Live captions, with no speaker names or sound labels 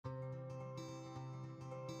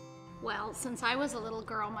Well, since I was a little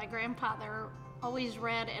girl, my grandfather always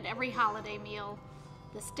read at every holiday meal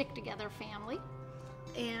The Stick Together Family,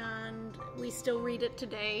 and we still read it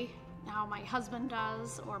today. Now my husband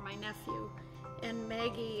does, or my nephew, and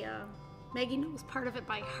Maggie knows part of it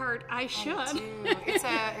by heart. I should. I do. It's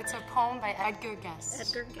a poem by Edgar Guest.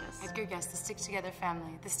 Edgar Guest. Edgar Guest, The Stick Together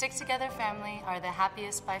Family. The Stick Together family are the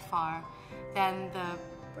happiest by far, than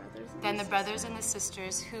the brothers and the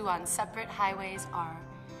sisters who on separate highways are.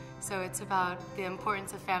 So it's about the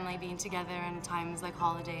importance of family being together in times like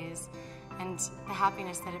holidays, and the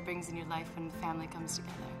happiness that it brings in your life when the family comes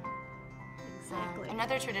together. Exactly.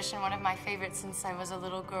 Another tradition, one of my favorites since I was a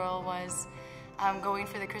little girl, was going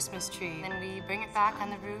for the Christmas tree. And we bring it back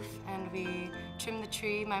on the roof and we trim the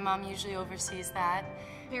tree. My mom usually oversees that.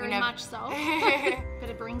 Very much so. But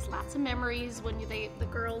it brings lots of memories when the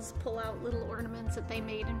girls pull out little ornaments that they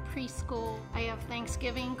made in preschool. I have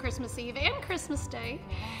Thanksgiving, Christmas Eve, and Christmas Day.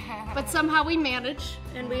 But somehow we manage,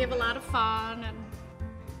 and we have a lot of fun,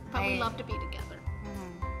 but we love to be together.